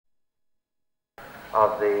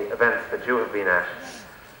of the events that you have been at.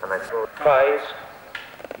 And I suppose pride,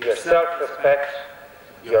 your self-respect,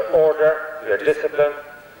 your order, your discipline,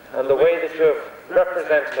 and the way that you have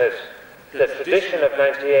represented the tradition of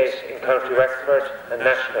 '98 in County Wexford and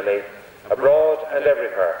nationally, abroad and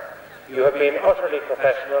everywhere. You have been utterly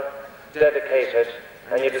professional, dedicated,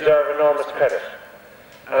 and you deserve enormous credit.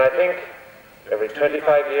 And I think every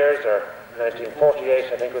 25 years, or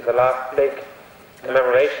 1948 I think was the last big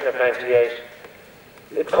commemoration of '98,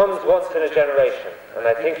 it comes once in a generation, and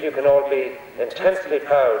I think you can all be intensely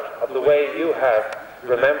proud of the way you have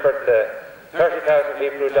remembered the 30,000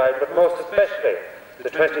 people who died, but most especially the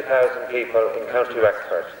 20,000 people in County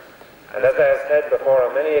Wexford. And as I have said before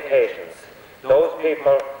on many occasions, those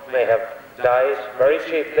people may have died very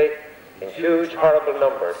cheaply in huge, horrible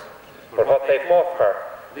numbers, but what they fought for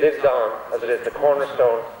lives on as it is the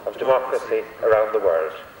cornerstone of democracy around the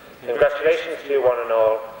world. Congratulations to you one and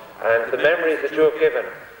all, and the memories that you have given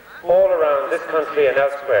all around this country and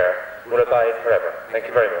elsewhere will abide forever. Thank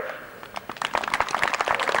you very much.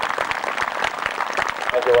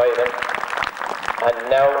 Thank you, Ivan. And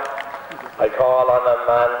now I call on a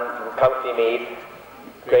man from County Meath,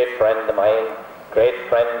 great friend of mine, great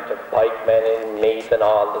friend of Pikemen in Meath and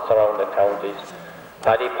all the surrounding counties,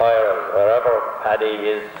 Paddy Pyle. Wherever Paddy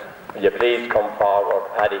is, will you please come forward,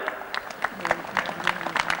 Paddy?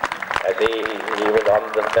 I see he was on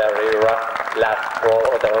the very last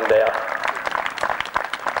row down there.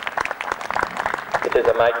 It is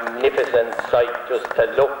a magnificent sight just to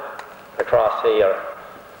look across here.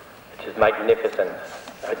 It is magnificent.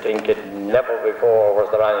 I think it never before was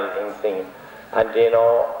there anything seen. And you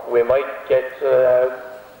know, we might get a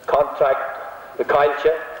contract with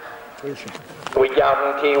culture. We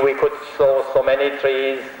guarantee we could sow so many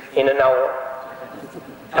trees in an hour.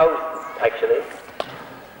 Thousands, actually.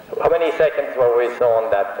 How many seconds were we sowing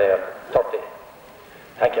that there? 30.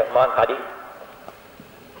 Thank you. Come on, Paddy.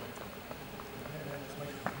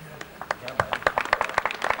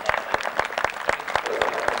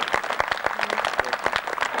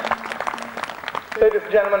 Ladies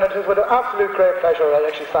and gentlemen, it is with absolute great pleasure I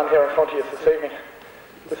actually stand here in front of you this evening.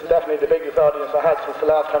 This is definitely the biggest audience I had since the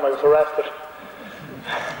last time I was arrested.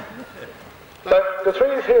 The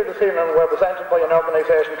trees here this evening were presented by an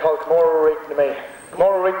organisation called CROPPIES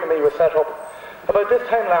was set up about this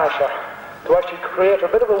time last year to actually create a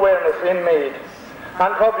bit of awareness in Meath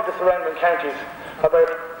and probably the surrounding counties about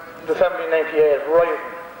the 1798 rising.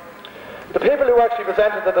 The people who actually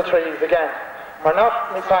presented the trees again are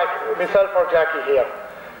not myself or Jackie here,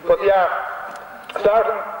 but they are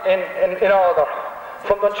starting in order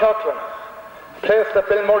from Dunchalklin, a place that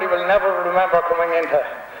Bill Murray will never remember coming into.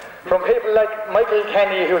 From people like Michael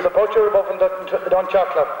Kenny, who's a butcher above in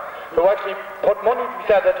Dunchalklin, who actually put money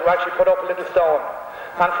together to actually put up a little stone.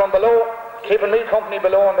 And from below, keeping me company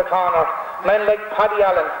below in the corner, men like Paddy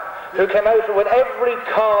Allen, who came out with every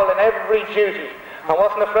call and every duty and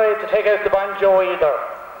wasn't afraid to take out the banjo either.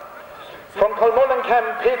 From Culmullen came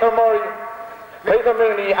Peter Murray, Peter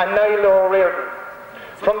Mooney and Niall O'Riordan.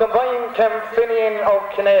 From the Vine came Finian of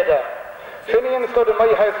Canada. Finian stood in my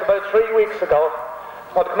house about 3 weeks ago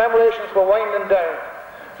while the commemorations were winding down.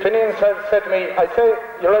 Finian said to me, I say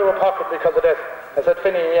you're out of pocket because of this. I said,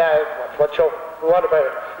 Finian, yeah, what about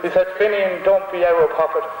it? He said, Finian, don't be out of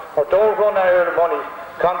pocket or don't run out of money.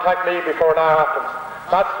 Contact me before that happens.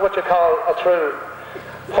 That's what you call a true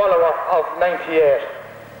follower of '98.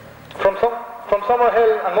 From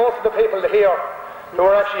Summerhill, and most of the people here who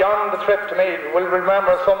were actually on the trip to Meath will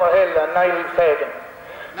remember Summerhill and Niall Fagan.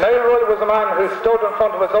 Niall was a man who stood in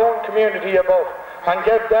front of his own community above and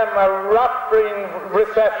gave them a rapturous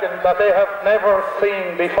reception that they have never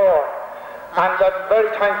seen before. And I'm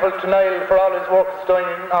very thankful to Niall for all his work he's doing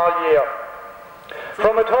all year.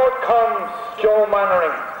 From a third comes Joe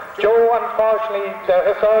Mannering. Joe, unfortunately, the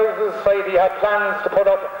Historical Society had plans to put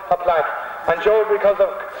up a plaque. And Joe, because of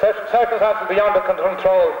circumstances beyond the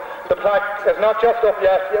control, the plaque is not just up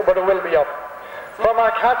yet, but it will be up. From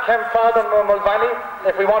our cat came Father Mulvaney.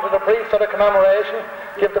 If we wanted a priest for the commemoration,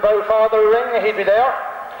 give the bow Father a ring, he'd be there.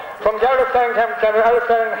 From Garrettstown came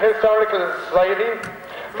Garrettstown Historical Society.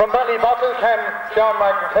 From Ballybottle came John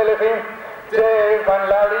McTillifine, Dave and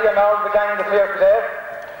Larry and all the gang that's here today.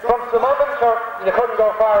 From some other church, you couldn't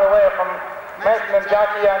go far away from mentioning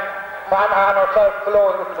Jackie and herself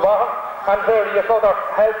below at the bottom, and various other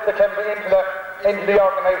help that came into the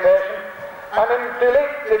organisation. And in Dilley,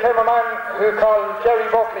 there came a man who called Jerry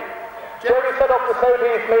Buckley. Jerry set up the South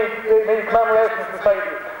East Meath Commemoration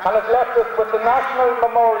Society and has left us with the national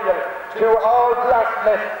memorial to all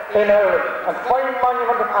blacksmiths in Ireland. And fine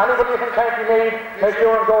monument, if anybody from County Meath, make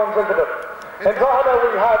sure and go and visit it. In Drogheda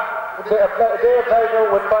we had a day of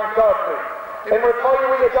pleasure with Frank Godfrey. In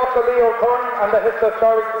Raphoe we had Dr. Leo Curran and the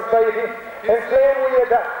Historic Society. In Slane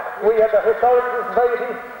we had the Historical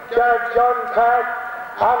Society, George John Clark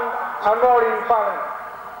and Maureen Fallon.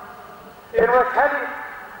 In Rathkenny,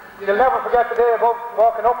 you'll never forget the day of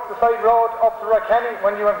walking up the side road up to Rathkenny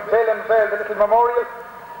when you unveil the little memorial.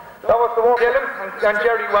 That was the work of Gillen and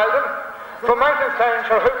Jerry Weldon. From Mountainstown,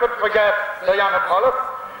 sure, who could forget Diana Pollock,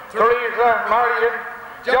 Teresa, Marion,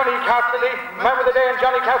 Johnny Cassidy. Remember the day in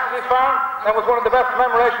Johnny Cassidy's farm? That was one of the best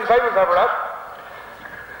commemorations I was ever at.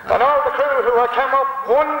 And all the crew who had come up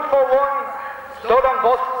one for one, stood on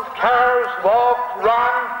buses, cars, walked,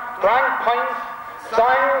 ran, drank pints,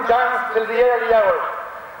 sang, danced till the early hours.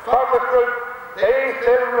 Fabulous group. They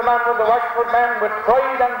still remember the Wexford men with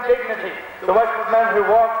pride and dignity. The Wexford men who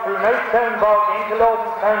walked through Knightstown Bog into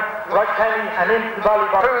Lodenstown, Rathkenny and into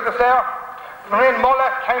Ballybor. Through the stair, from in Mulla,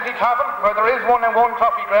 County Cavan, where there is one and one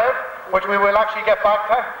coffee grave, which we will actually get back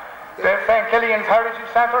to. The St. Killian's Heritage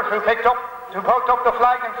Centre, who poked up the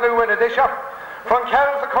flag and flew with a dish up. From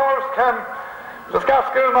Kells, of course, came the Scout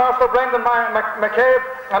Schoolmaster Brendan McCabe,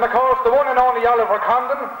 and of course the one and only Oliver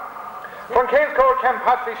Condon. From Kingscourt came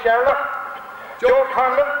Patsy Sherlock. Joe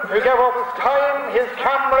Condon, who gave up his time, his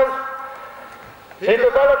cameras. He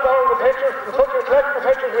developed all the pictures, such a collection of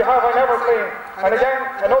pictures we have I never seen. And again,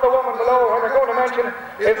 another woman below who I'm going to mention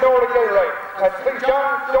is Nora Gilroy. I think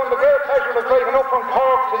John's done the great pleasure of driving up from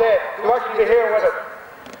Cork today to actually be here with us.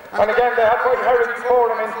 And again, they had quite heritage for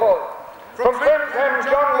them in full. From Trim came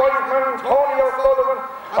John Wiseman, Tony O'Sullivan,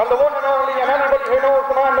 and the one and only, and anybody who knows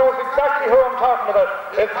the man knows exactly who I'm talking about,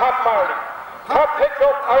 is Pat Marley. Pat picked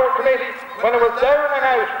up our committee when it was down and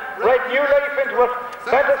out, read new life into it,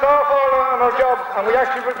 sent us off all on our jobs, and we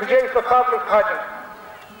actually produced a fabulous pageant.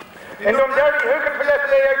 In Dundee, who can forget the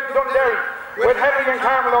day out in Dundee with Henry and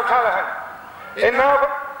Carmel O'Callaghan? In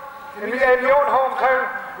Navan, in my own hometown,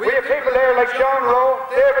 we have people there like Sean Rowe,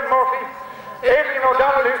 David Murphy, Adrian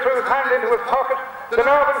O'Donnell, who threw his hand into his pocket, the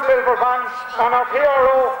Navan Silver Band, and our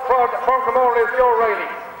PRO from Cremona is Joe Riley.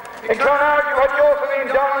 In Clonard, you had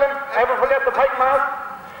Josephine Donlan, ever forget the Pikemen?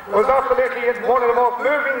 It was absolutely one of the most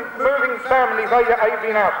moving families I've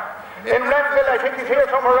been at. In Renville, I think he's here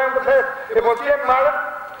somewhere around the place, it was Jim Mallon.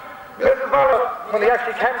 Mrs. Mallon, when they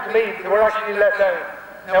actually came to me, they were actually let down.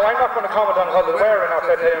 Now, I'm not going to comment on whether they were or not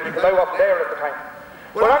let down, because I wasn't there at the time.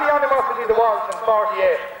 But any animosity there was since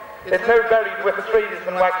 '48, it's now buried with the trees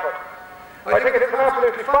in Wexford. I think it is an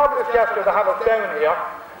absolutely fabulous gesture to have us down here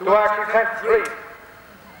to actually plant the trees.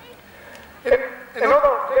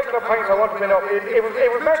 Another particular point I want to bring up, it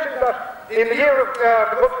was mentioned that in the year of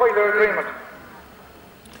the Good Friday Agreement,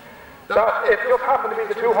 that it just happened to be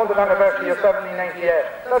the 200th anniversary of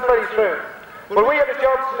 1798. That's very true. But we had a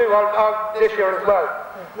job to do this year as well.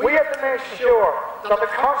 We had to make sure that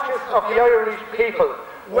the conscience of the Irish people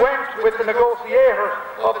went with the negotiators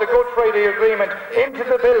of the Good Friday Agreement into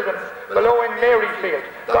the buildings below in Maryfield,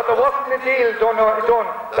 that there wasn't a deal done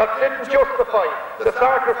that didn't justify the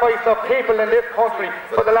sacrifice of people in this country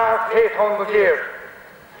for the last 800 years.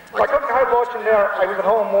 I couldn't help watching there. I was at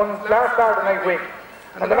home last Saturday night week,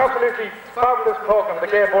 and an absolutely fabulous programme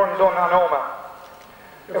that Gay Byrne done on Oma.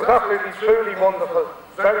 It was absolutely truly wonderful,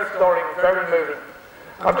 very stirring, very moving.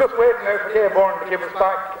 I'm just waiting now for Gay Byrne to give us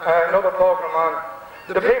back another programme on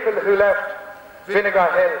the people who left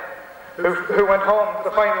Vinegar Hill, who went home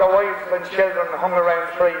to find their wives and children hung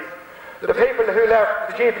around trees. The people who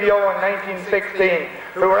left the GPO in 1916,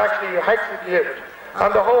 who were actually executed,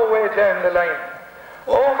 and the whole way down the line.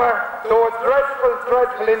 Omagh, though a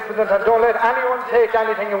dreadful incident, and don't let anyone take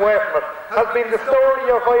anything away from it, has been the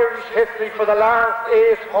story of Irish history for the last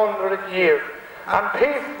 800 years. And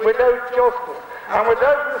peace without justice, and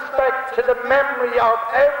without respect to the memory of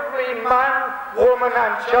every man, woman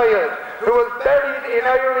and child who was buried in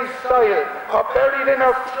Irish soil, or buried in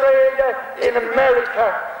Australia, in America,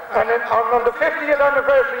 and on the 50th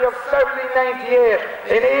anniversary of 1798,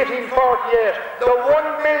 in 1848, the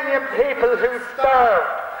 1 million people who starved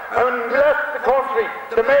and left the country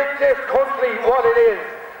to make this country what it is.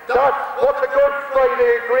 That's what the Good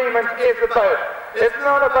Friday Agreement is about. It's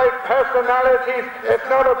not about personalities, it's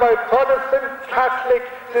not about Protestant, Catholic,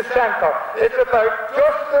 dissenter. It's about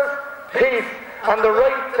justice, peace, and the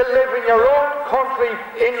right to live in your own country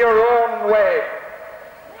in your own way.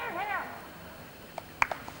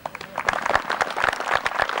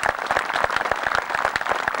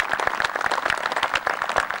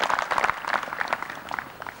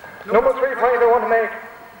 Number 3 point I want to make,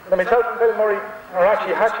 that myself and Bill Murray are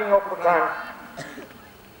actually hatching up a plan.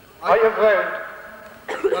 I have vowed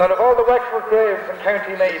that of all the Wexford graves in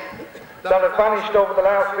County Meath that have vanished over the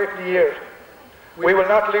last 50 years, we will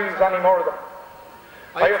not lose any more of them.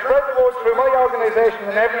 I have spread the word through my organisation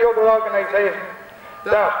and every other organisation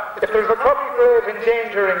that if there's a croppie grave in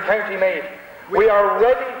danger in County Meath, we are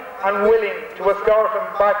ready and willing to escort them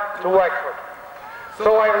back to Wexford.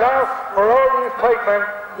 So I'll ask for all these pikemen,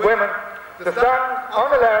 women, to stand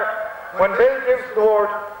on alert when Bill gives the word.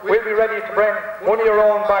 We'll be ready to bring one of your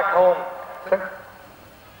own back home.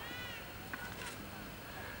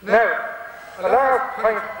 Now, the last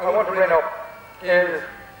point I want to bring up is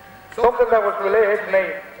something that was relayed to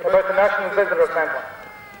me about the National Visitor Centre.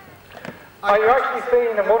 I've actually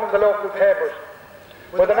seen in one of the local papers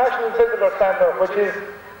where the National Visitor Centre, which I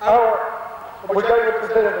would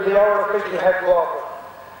consider to be our official headquarters,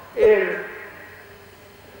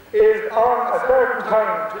 is on a certain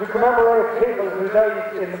time to commemorate people who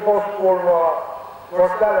died in the First World War for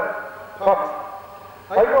selling poppies.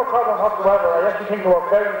 I have no problem whatsoever. I actually think they were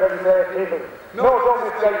very, very brave people. No dumb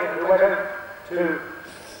misguided who went out to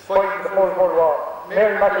fight in the First World War.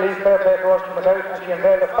 Mary McAleese, fair play for us, she went out and she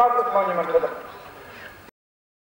unveiled a fabulous monument to them.